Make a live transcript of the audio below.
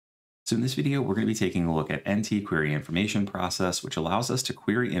So in this video, we're going to be taking a look at NtQueryInformationProcess, which allows us to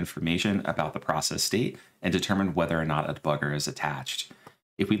query information about the process state and determine whether or not a debugger is attached.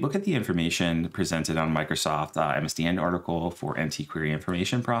 If we look at the information presented on Microsoft MSDN article for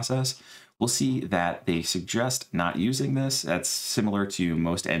NtQueryInformationProcess, we'll see that they suggest not using this. That's similar to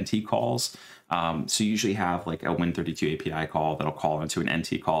most NT calls. So you usually have like a Win32 API call that'll call into an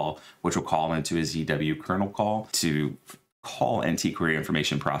NT call, which will call into a ZW kernel call. To call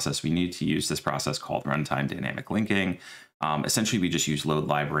NtQueryInformationProcess, we need to use this process called runtime dynamic linking. Essentially, we just use load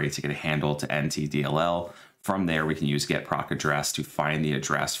library to get a handle to NTDLL. From there, we can use getProcAddress to find the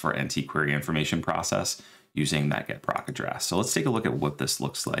address for NtQueryInformationProcess using that getProcAddress. So let's take a look at what this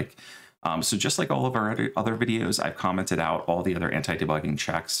looks like. So just like all of our other videos, I've commented out all the other anti-debugging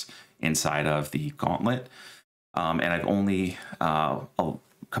checks inside of the gauntlet. And I've only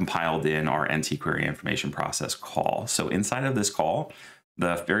compiled in our NtQueryInformationProcess call. So inside of this call,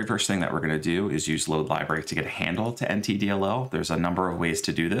 the very first thing that we're going to do is use load library to get a handle to NTDLL. There's a number of ways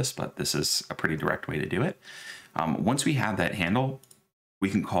to do this, but this is a pretty direct way to do it. Once we have that handle, we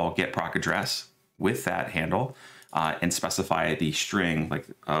can call getProcAddress with that handle and specify the string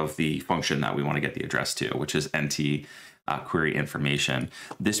of the function that we want to get the address to, which is NtQueryInformation.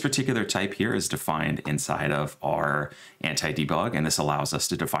 This particular type here is defined inside of our anti-debug, and this allows us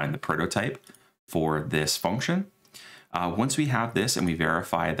to define the prototype for this function. Once we have this and we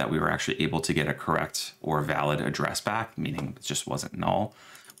verify that we were actually able to get a correct or valid address back, meaning it just wasn't null,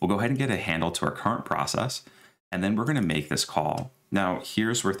 we'll go ahead and get a handle to our current process, and then we're going to make this call. Now,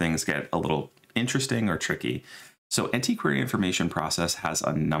 here's where things get a little interesting or tricky. So NtQueryInformationProcess has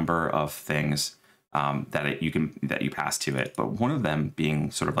a number of things that you pass to it, but one of them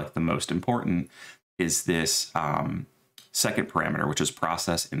being sort of like the most important is this second parameter, which is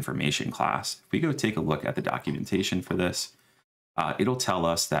process information class. If we go take a look at the documentation for this, it'll tell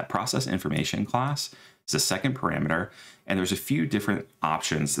us that process information class is a second parameter, and there's a few different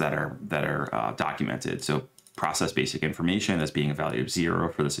options that are documented. So process basic information as being a value of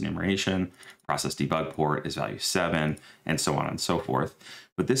 0 for this enumeration, process debug port is value 7, and so on and so forth.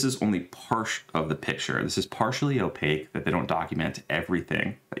 But this is only part of the picture. This is partially opaque, that they don't document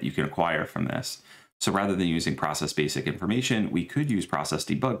everything that you can acquire from this. So rather than using process basic information, we could use process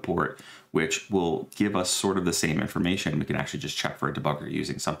debug port, which will give us sort of the same information. We can actually just check for a debugger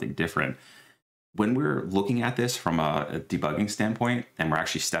using something different. When we're looking at this from a debugging standpoint, and we're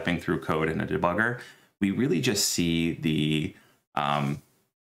actually stepping through code in a debugger, we really just see the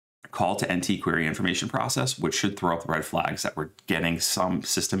call to NtQueryInformationProcess, which should throw up the red flags that we're getting some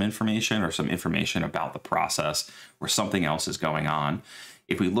system information or some information about the process or something else is going on.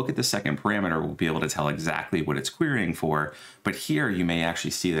 If we look at the second parameter, we'll be able to tell exactly what it's querying for, but here you may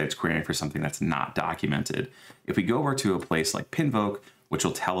actually see that it's querying for something that's not documented. If we go over to a place like pinvoke, which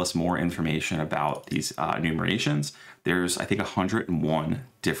will tell us more information about these enumerations, there's, I think, 101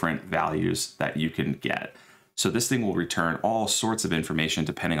 different values that you can get. So this thing will return all sorts of information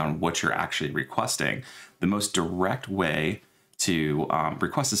depending on what you're actually requesting. The most direct way to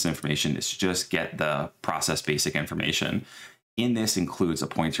request this information is to just get the process basic information. In this includes a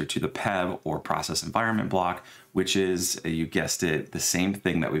pointer to the PEB or process environment block, which is, you guessed it, the same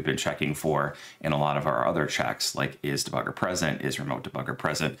thing that we've been checking for in a lot of our other checks, like is debugger present, is remote debugger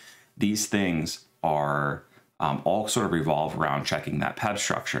present. These things are all sort of revolve around checking that PEB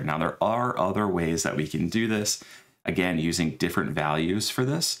structure. Now, there are other ways that we can do this, again, using different values for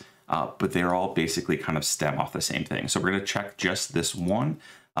this, but they're all basically kind of stem off the same thing. So we're going to check just this one.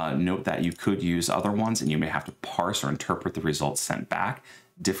 Note that you could use other ones and you may have to parse or interpret the results sent back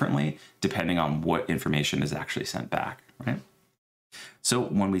differently depending on what information is actually sent back, right? So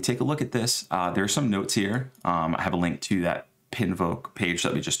when we take a look at this, there are some notes here. I have a link to that pinvoke page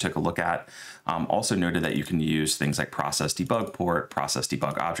that we just took a look at. Also noted that you can use things like process debug port, process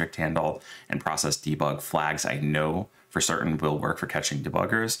debug object handle, and process debug flags. I know for certain will work for catching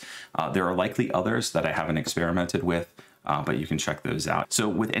debuggers. There are likely others that I haven't experimented with, but you can check those out. So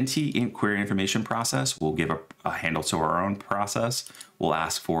with NtQueryInformationProcess, we'll give a handle to our own process. We'll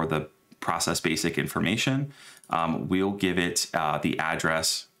ask for the process basic information. We'll give it the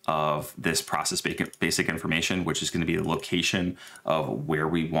address of this process basic information, which is going to be the location of where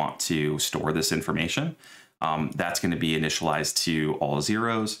we want to store this information. That's going to be initialized to all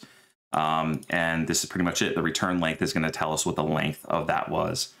zeros. And this is pretty much it. The return length is going to tell us what the length of that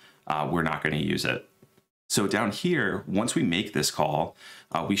was. We're not going to use it. So down here, once we make this call,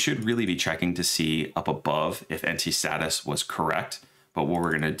 we should really be checking to see up above if NT status was correct. But what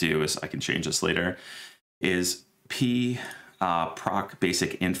we're going to do is, I can change this later, is proc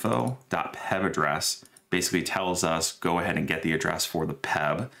basic info.peb address basically tells us go ahead and get the address for the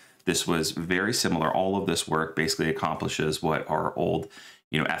PEB This was very similar. All of this work basically accomplishes what our old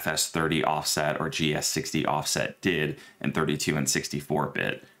FS30 offset or GS60 offset did in 32 and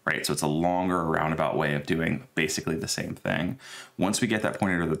 64-bit, right? So it's a longer roundabout way of doing basically the same thing. Once we get that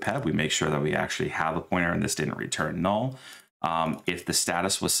pointer to the PEB, we make sure that we actually have a pointer and this didn't return null. If the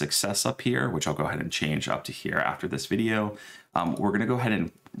status was success up here, which I'll go ahead and change up to here after this video, we're gonna go ahead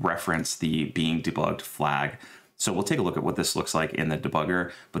and reference the being debugged flag. So we'll take a look at what this looks like in the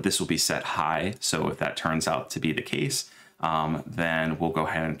debugger, but this will be set high. So if that turns out to be the case, then we'll go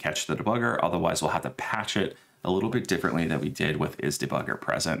ahead and catch the debugger. Otherwise, we'll have to patch it a little bit differently than we did with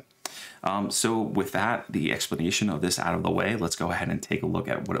isDebugger_present. So with that, the explanation of this out of the way, let's go ahead and take a look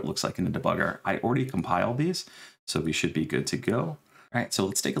at what it looks like in the debugger. I already compiled these, so we should be good to go. All right, so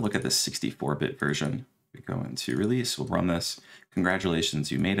let's take a look at the 64-bit version. We go into release, we'll run this.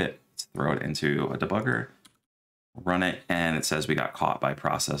 Congratulations, you made it. Let's throw it into a debugger. Run it, and it says we got caught by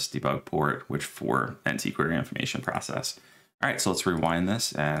process debug port, which for NtQueryInformationProcess. All right, so let's rewind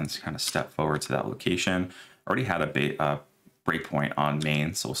this and kind of step forward to that location. Already had a breakpoint on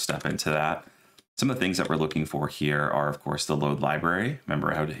main, so we'll step into that. Some of the things that we're looking for here are, of course, the load library.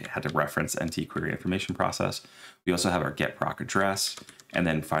 Remember, I had to reference NtQueryInformationProcess. We also have our get proc address, and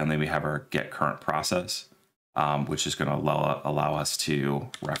then finally we have our get current process, which is going to allow us to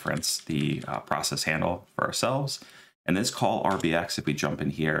reference the process handle for ourselves. And this call RBX, if we jump in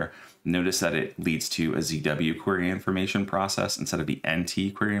here, notice that it leads to a ZW query information process instead of the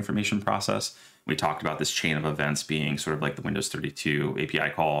NT query information process. We talked about this chain of events being sort of like the Windows 32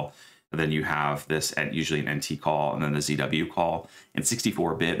 API call. And then you have this, usually an NT call, and then the ZW call. In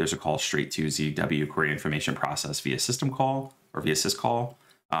 64-bit, there's a call straight to ZW query information process via system call or via syscall,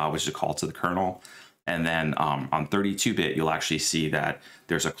 which is a call to the kernel. And then on 32-bit, you'll actually see that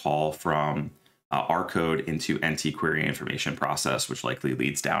there's a call from R code into NT query information process, which likely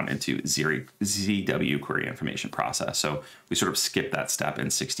leads down into ZW query information process. So we sort of skip that step in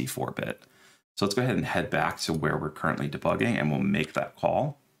 64-bit. So let's go ahead and head back to where we're currently debugging, and we'll make that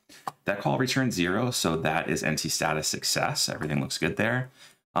call. That call returns 0, so that is NT status success. Everything looks good there.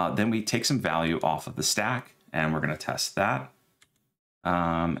 Then we take some value off of the stack, and we're going to test that.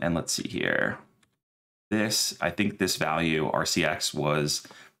 And let's see here. I think this value, RCX, was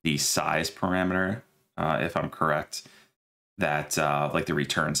the size parameter, if I'm correct, that like the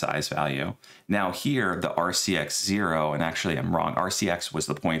return size value. Now here, the RCX0, and actually I'm wrong, RCX was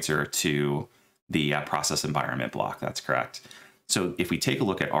the pointer to the process environment block. That's correct. So if we take a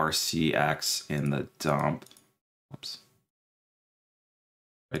look at RCX in the dump, whoops,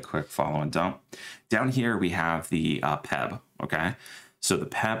 a quick follow and dump. Down here we have the PEB, okay? So the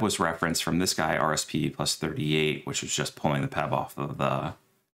PEB was referenced from this guy, RSP plus 38, which was just pulling the PEB off of the,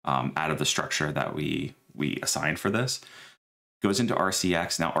 out of the structure that we assigned for this. Goes into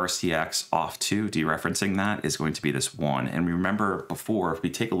RCX. Now RCX off to dereferencing that is going to be this 1. And remember before, if we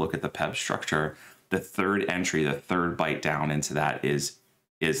take a look at the PEB structure, the third entry, the third byte down into that is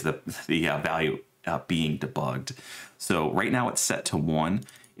the value being debugged. So right now it's set to 1.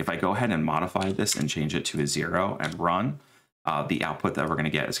 If I go ahead and modify this and change it to a 0 and run, the output that we're going to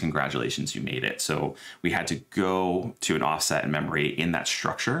get is congratulations, you made it. So we had to go to an offset in memory in that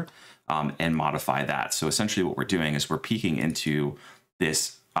structure and modify that. So essentially what we're doing is we're peeking into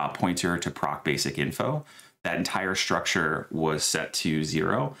this pointer to proc basic info. That entire structure was set to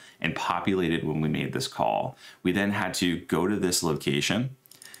 0 and populated when we made this call. We then had to go to this location,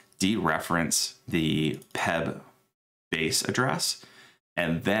 dereference the PEB base address,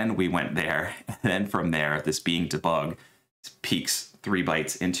 and then we went there. And then from there, this being debug peeks 3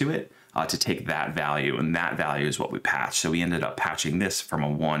 bytes into it to take that value, and that value is what we patched. So we ended up patching this from a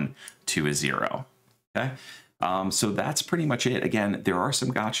 1 to a 0. Okay. So that's pretty much it. Again, there are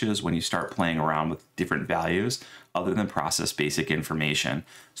some gotchas when you start playing around with different values other than process basic information.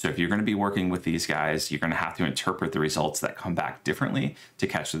 So if you're going to be working with these guys, you're going to have to interpret the results that come back differently to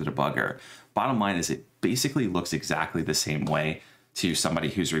catch the debugger. Bottom line is it basically looks exactly the same way to somebody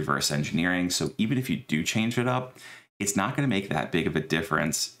who's reverse engineering. So even if you do change it up, it's not going to make that big of a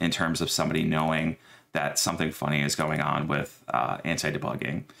difference in terms of somebody knowing that something funny is going on with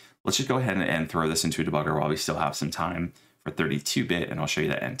anti-debugging. Let's just go ahead and throw this into a debugger while we still have some time for 32-bit, and I'll show you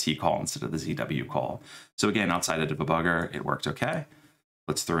that NT call instead of the ZW call. So again, outside of the debugger, it worked okay.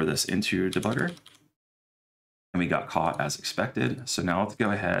 Let's throw this into debugger. And we got caught as expected. So now let's go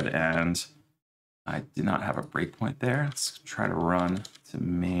ahead and I did not have a breakpoint there. Let's try to run to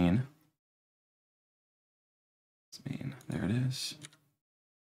main. It's main, there it is.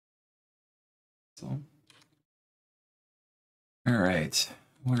 So, all right.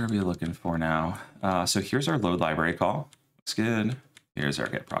 What are we looking for now? So here's our load library call. Looks good. Here's our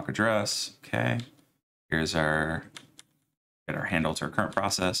get proc address. Okay. Here's our get our handle to our current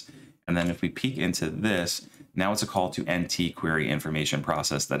process. And then if we peek into this, now it's a call to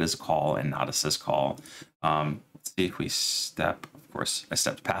NtQueryInformationProcess. That is a call and not a syscall. Let's see if we step, of course, I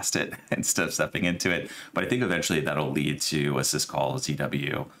stepped past it instead of stepping into it. But I think eventually that'll lead to a syscall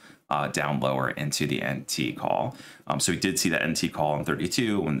ZW down lower into the NT call. So we did see that NT call on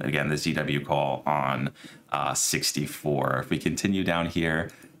 32, and again, the ZW call on 64. If we continue down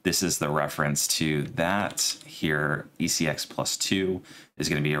here, this is the reference to that here. ECX plus 2 is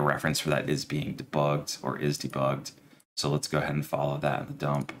going to be a reference for that is being debugged or is debugged. So let's go ahead and follow that in the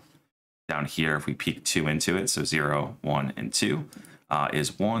dump. Down here, if we peek 2 into it, so 0, 1, and 2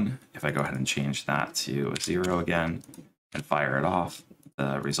 is 1. If I go ahead and change that to 0 again and fire it off,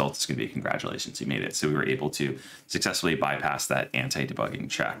 the result is going to be congratulations, you made it. So we were able to successfully bypass that anti-debugging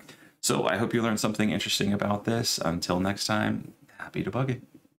check. So I hope you learned something interesting about this. Until next time, happy debugging.